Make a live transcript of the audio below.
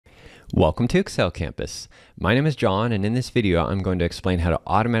Welcome to Excel Campus. My name is John, and in this video I'm going to explain how to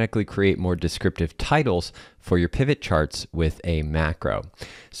automatically create more descriptive titles for your pivot charts with a macro.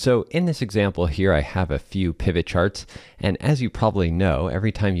 So in this example here I have a few pivot charts, and as you probably know,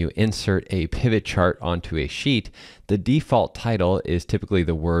 every time you insert a pivot chart onto a sheet, the default title is typically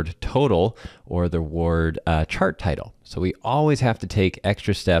the word total or the word chart title. So we always have to take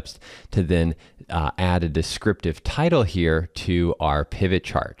extra steps to then add a descriptive title here to our pivot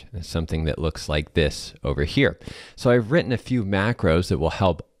chart. It's something that looks like this over here. So I've written a few macros that will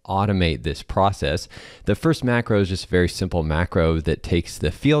help automate this process. The first macro is just a very simple macro that takes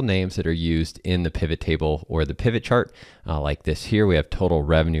the field names that are used in the pivot table or the pivot chart. Like this here, we have total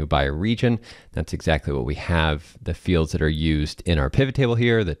revenue by region. That's exactly what we have. The fields that are used in our pivot table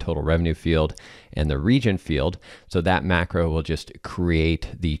here, the total revenue field and the region field. So that macro will just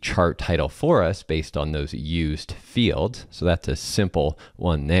create the chart title for us based on those used fields. So that's a simple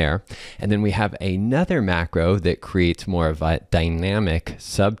one there. And then we have another macro that creates more of a dynamic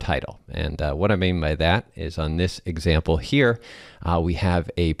subtitle. And what I mean by that is on this example here, we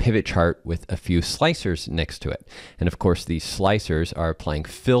have a pivot chart with a few slicers next to it. And of course, these slicers are applying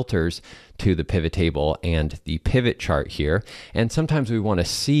filters to the pivot table and the pivot chart here. And sometimes we want to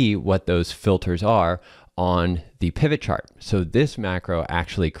see what those filters are on the pivot chart. So this macro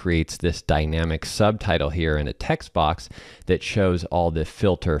actually creates this dynamic subtitle here in a text box that shows all the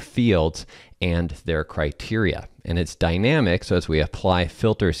filter fields and their criteria. And it's dynamic, so as we apply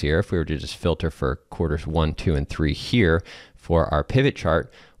filters here, if we were to just filter for quarters 1, 2, and 3 here for our pivot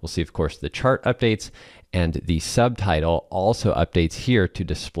chart, we'll see, of course, the chart updates, and the subtitle also updates here to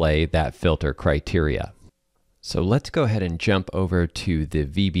display that filter criteria. So let's go ahead and jump over to the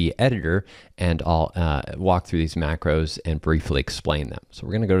VB editor, and I'll walk through these macros and briefly explain them. So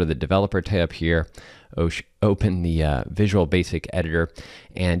we're going to go to the developer tab here, open the Visual Basic editor,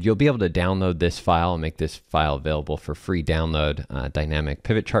 and you'll be able to download this file and make this file available for free download, dynamic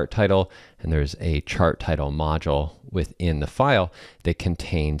pivot chart title, and there's a chart title module within the file that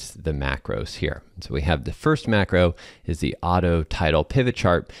contains the macros here. So we have the first macro is the auto title pivot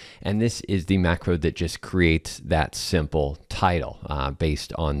chart, and this is the macro that just creates that simple title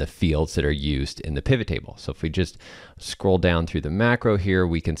based on the fields that are used in the pivot table. So if we just scroll down through the macro here,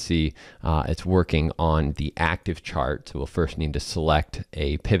 we can see it's working on the active chart. So we'll first need to select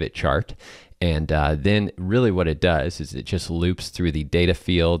a pivot chart. And then really what it does is it just loops through the data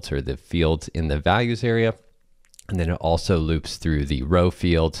fields or the fields in the values area. And then it also loops through the row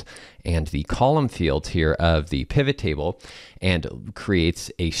fields and the column fields here of the pivot table and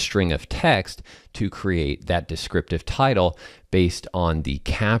creates a string of text to create that descriptive title based on the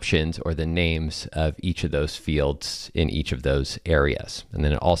captions or the names of each of those fields in each of those areas. And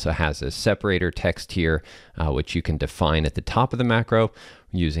then it also has a separator text here, which you can define at the top of the macro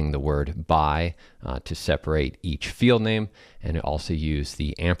using the word by to separate each field name, and it also use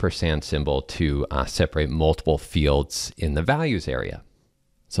the ampersand symbol to separate multiple fields in the values area.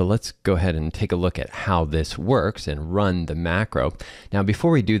 So let's go ahead and take a look at how this works and run the macro. Now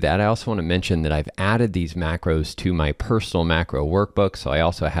before we do that, I also want to mention that I've added these macros to my personal macro workbook, so I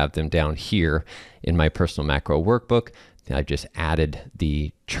also have them down here in my personal macro workbook. I've just added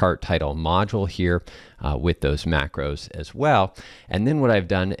the chart title module here with those macros as well. And then what I've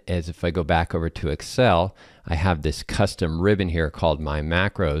done is if I go back over to Excel, I have this custom ribbon here called My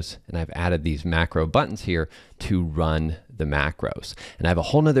Macros, and I've added these macro buttons here to run the macros. And I have a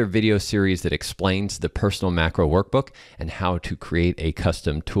whole nother video series that explains the personal macro workbook and how to create a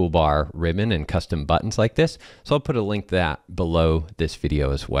custom toolbar ribbon and custom buttons like this. So I'll put a link to that below this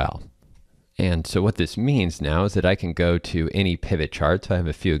video as well. And so what this means now is that I can go to any pivot chart. So I have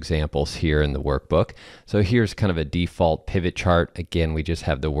a few examples here in the workbook. So here's kind of a default pivot chart. Again, we just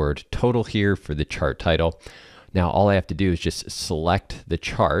have the word total here for the chart title. Now all I have to do is just select the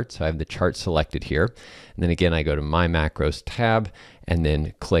chart. So I have the chart selected here. And then again, I go to My Macros tab and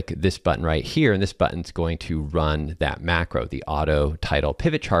then click this button right here. And this button's going to run that macro, the auto title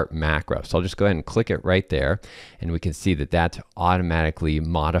pivot chart macro. So I'll just go ahead and click it right there. And we can see that that's automatically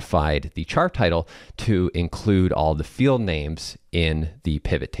modified the chart title to include all the field names in the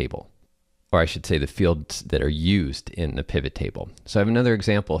pivot table. Or I should say the fields that are used in the pivot table. So I have another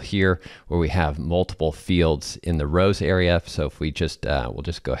example here where we have multiple fields in the rows area. So if we just, we'll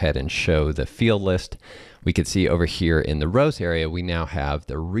just go ahead and show the field list. We can see over here in the rows area, we now have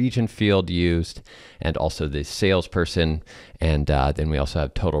the region field used and also the salesperson. And then we also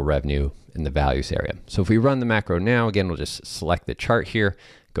have total revenue in the values area. So if we run the macro now, again, we'll just select the chart here,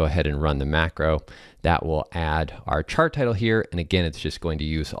 go ahead and run the macro. That will add our chart title here. And again, it's just going to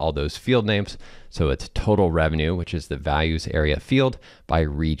use all those field names. So it's total revenue, which is the values area field, by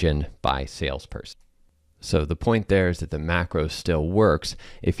region, by salesperson. So the point there is that the macro still works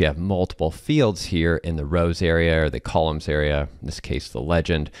if you have multiple fields here in the rows area or the columns area, in this case the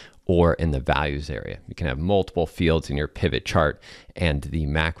legend, or in the values area. You can have multiple fields in your pivot chart, and the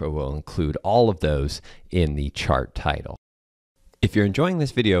macro will include all of those in the chart title. If you're enjoying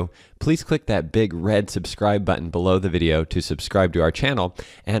this video, please click that big red subscribe button below the video to subscribe to our channel,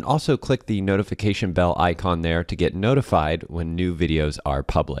 and also click the notification bell icon there to get notified when new videos are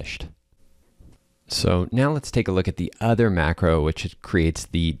published. So now let's take a look at the other macro, which creates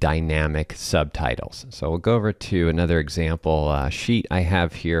the dynamic subtitles. So we'll go over to another example sheet I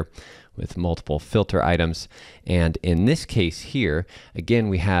have here with multiple filter items. And in this case here, again,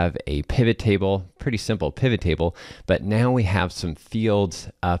 we have a pivot table, pretty simple pivot table, but now we have some fields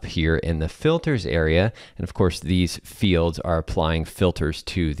up here in the filters area. And of course, these fields are applying filters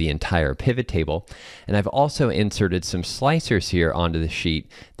to the entire pivot table. And I've also inserted some slicers here onto the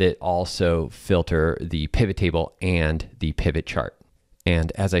sheet that also filter the pivot table and the pivot chart.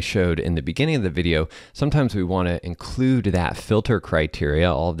 And as I showed in the beginning of the video, sometimes we want to include that filter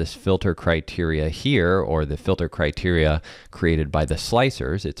criteria, all of this filter criteria here, or the filter criteria created by the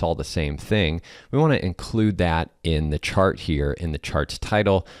slicers. It's all the same thing. We want to include that in the chart here, in the chart's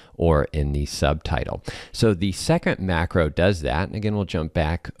title, or in the subtitle. So the second macro does that. And again, we'll jump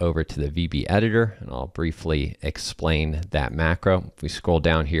back over to the VB editor, and I'll briefly explain that macro. If we scroll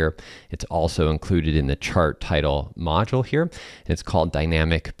down here, it's also included in the chart title module here. And it's called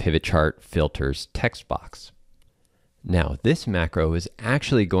Dynamic Pivot Chart Filters Text Box. Now, this macro is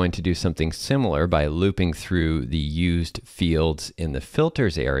actually going to do something similar by looping through the used fields in the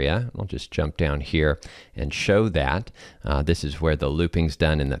filters area. I'll just jump down here and show that. This is where the looping's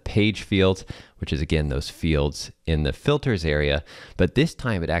done in the page fields, which is again those fields in the filters area. But this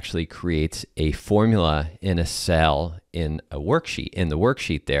time it actually creates a formula in a cell in a worksheet, in the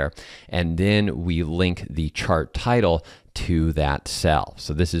worksheet there. And then we link the chart title to that cell.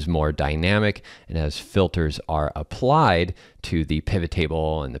 So this is more dynamic, and as filters are applied to the pivot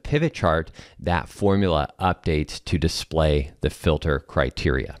table and the pivot chart, that formula updates to display the filter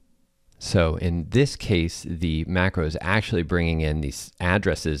criteria. So in this case, the macro is actually bringing in these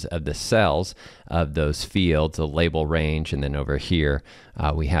addresses of the cells of those fields, the label range, and then over here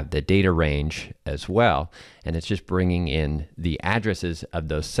we have the data range as well. And it's just bringing in the addresses of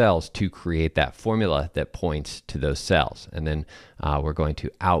those cells to create that formula that points to those cells. And then we're going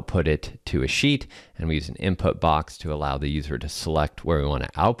to output it to a sheet, and we use an input box to allow the user to select where we want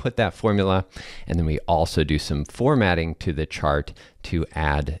to output that formula. And then we also do some formatting to the chart to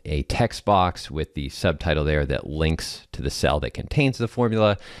add a text box with the subtitle there that links to the cell that contains the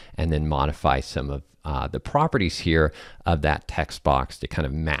formula, and then modify some of the properties here of that text box to kind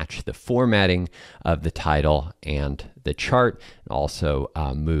of match the formatting of the title and the chart, and also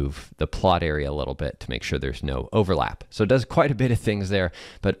move the plot area a little bit to make sure there's no overlap. So it does quite a bit of things there,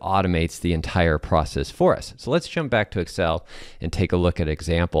 but automates the entire process for us. So let's jump back to Excel and take a look at an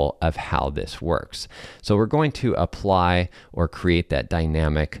example of how this works. So we're going to apply or create that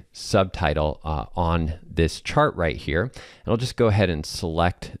dynamic subtitle on this chart right here. And I'll just go ahead and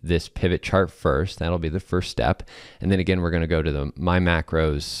select this pivot chart first. That'll be the first step. And then again, we're going to go to the My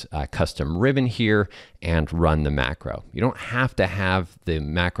Macros custom ribbon here and run the macro. You don't have to have the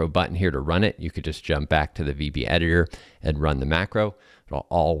macro button here to run it. You could just jump back to the VB editor and run the macro. It'll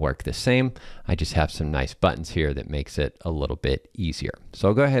all work the same. I just have some nice buttons here that makes it a little bit easier. So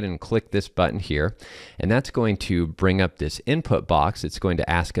I'll go ahead and click this button here, and that's going to bring up this input box. It's going to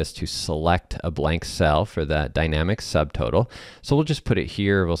ask us to select a blank cell for the dynamic subtotal. So we'll just put it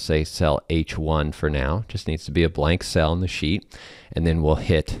here. We'll say cell H1 for now. Just needs to be a blank cell in the sheet, and then we'll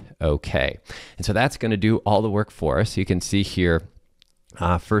hit OK. And so that's going to do all the work for us. You can see here,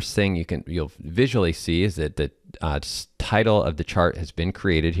 first thing you'll visually see is that the title of the chart has been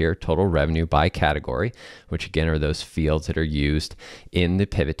created here, total revenue by category, which again are those fields that are used in the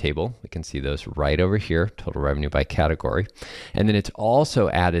pivot table. We can see those right over here, total revenue by category. And then it's also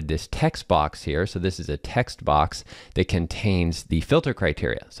added this text box here. So this is a text box that contains the filter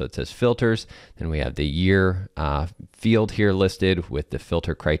criteria. So it says filters, then we have the year field here listed with the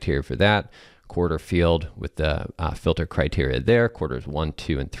filter criteria for that. Quarter field with the filter criteria there. Quarters 1,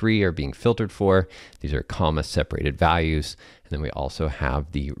 2, and 3 are being filtered for. These are comma separated values. And then we also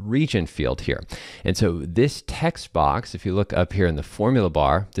have the region field here. And so this text box, if you look up here in the formula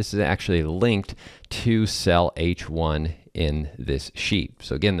bar, this is actually linked to cell H1 in this sheet.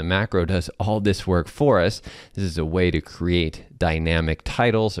 So again, the macro does all this work for us. This is a way to create dynamic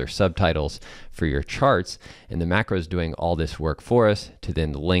titles or subtitles for your charts, and the macro is doing all this work for us to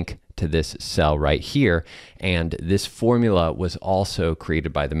then link to this cell right here. And this formula was also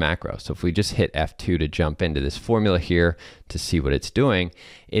created by the macro. So if we just hit F2 to jump into this formula here to see what it's doing,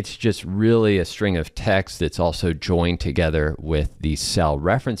 it's just really a string of text that's also joined together with these cell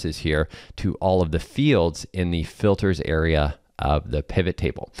references here to all of the fields in the filters area of the pivot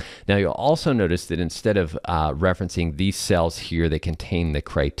table. Now you'll also notice that instead of referencing these cells here that contain the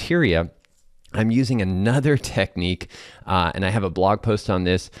criteria, I'm using another technique, and I have a blog post on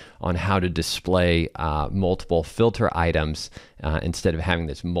this on how to display multiple filter items. Instead of having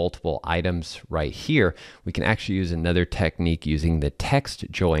this multiple items right here, we can actually use another technique using the text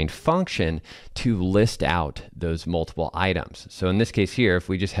join function to list out those multiple items. So in this case here, if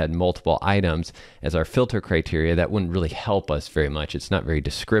we just had multiple items as our filter criteria, that wouldn't really help us very much. It's not very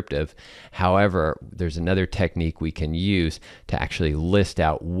descriptive. However, there's another technique we can use to actually list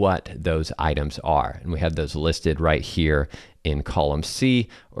out what those items are. And we have those listed right here in column C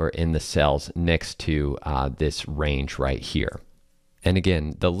or in the cells next to this range right here. And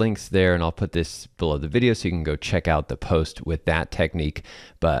again, the link's there, and I'll put this below the video so you can go check out the post with that technique.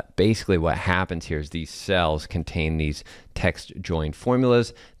 But basically what happens here is these cells contain these text join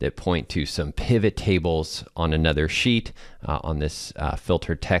formulas that point to some pivot tables on another sheet, on this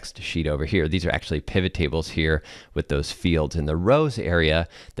filtered text sheet over here. These are actually pivot tables here with those fields in the rows area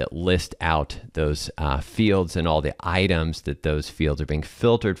that list out those fields and all the items that those fields are being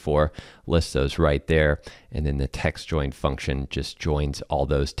filtered for, list those right there. And then the text join function just joins all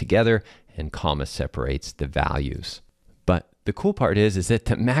those together, and comma separates the values. But the cool part is that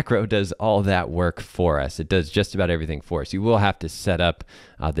the macro does all that work for us. It does just about everything for us. You will have to set up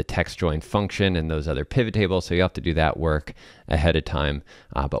the text join function and those other pivot tables, so you have to do that work ahead of time.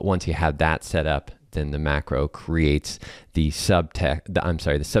 But once you have that set up, then the macro creates the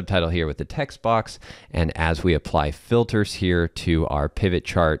subtitle here with the text box. And as we apply filters here to our pivot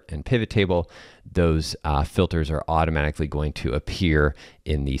chart and pivot table, those filters are automatically going to appear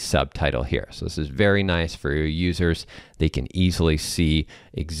in the subtitle here. So this is very nice for your users. They can easily see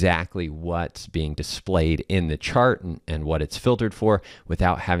exactly what's being displayed in the chart and what it's filtered for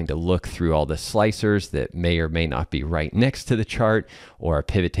without having to look through all the slicers that may or may not be right next to the chart, or a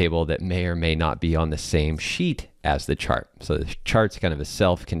pivot table that may or may not be on the same sheet as the chart. So the chart's kind of a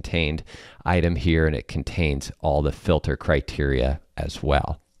self-contained item here, and it contains all the filter criteria as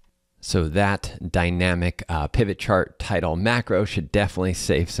well. So that dynamic pivot chart title macro should definitely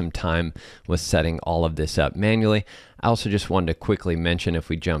save some time with setting all of this up manually. I also just wanted to quickly mention, if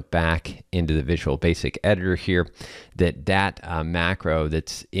we jump back into the Visual Basic editor here, that macro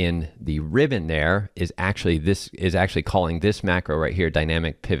that's in the ribbon there is actually calling this macro right here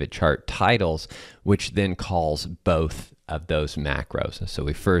dynamic pivot chart titles, which then calls both of those macros. So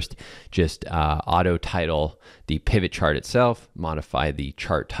we first just auto title the pivot chart itself, modify the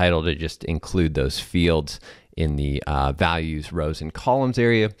chart title to just include those fields in the values, rows, and columns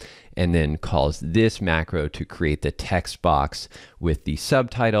area, and then calls this macro to create the text box with the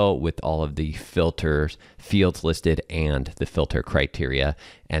subtitle with all of the filters, fields listed, and the filter criteria.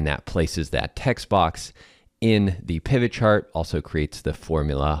 And that places that text box in the pivot chart, also creates the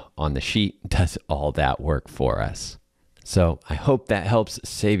formula on the sheet, does all that work for us. So I hope that helps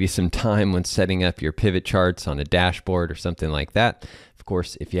save you some time when setting up your pivot charts on a dashboard or something like that. Of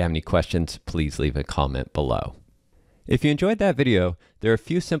course, if you have any questions, please leave a comment below. If you enjoyed that video, there are a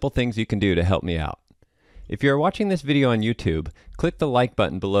few simple things you can do to help me out. If you are watching this video on YouTube, click the like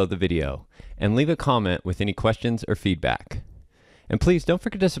button below the video and leave a comment with any questions or feedback. And please don't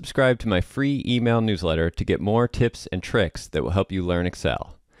forget to subscribe to my free email newsletter to get more tips and tricks that will help you learn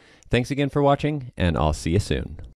Excel. Thanks again for watching, and I'll see you soon.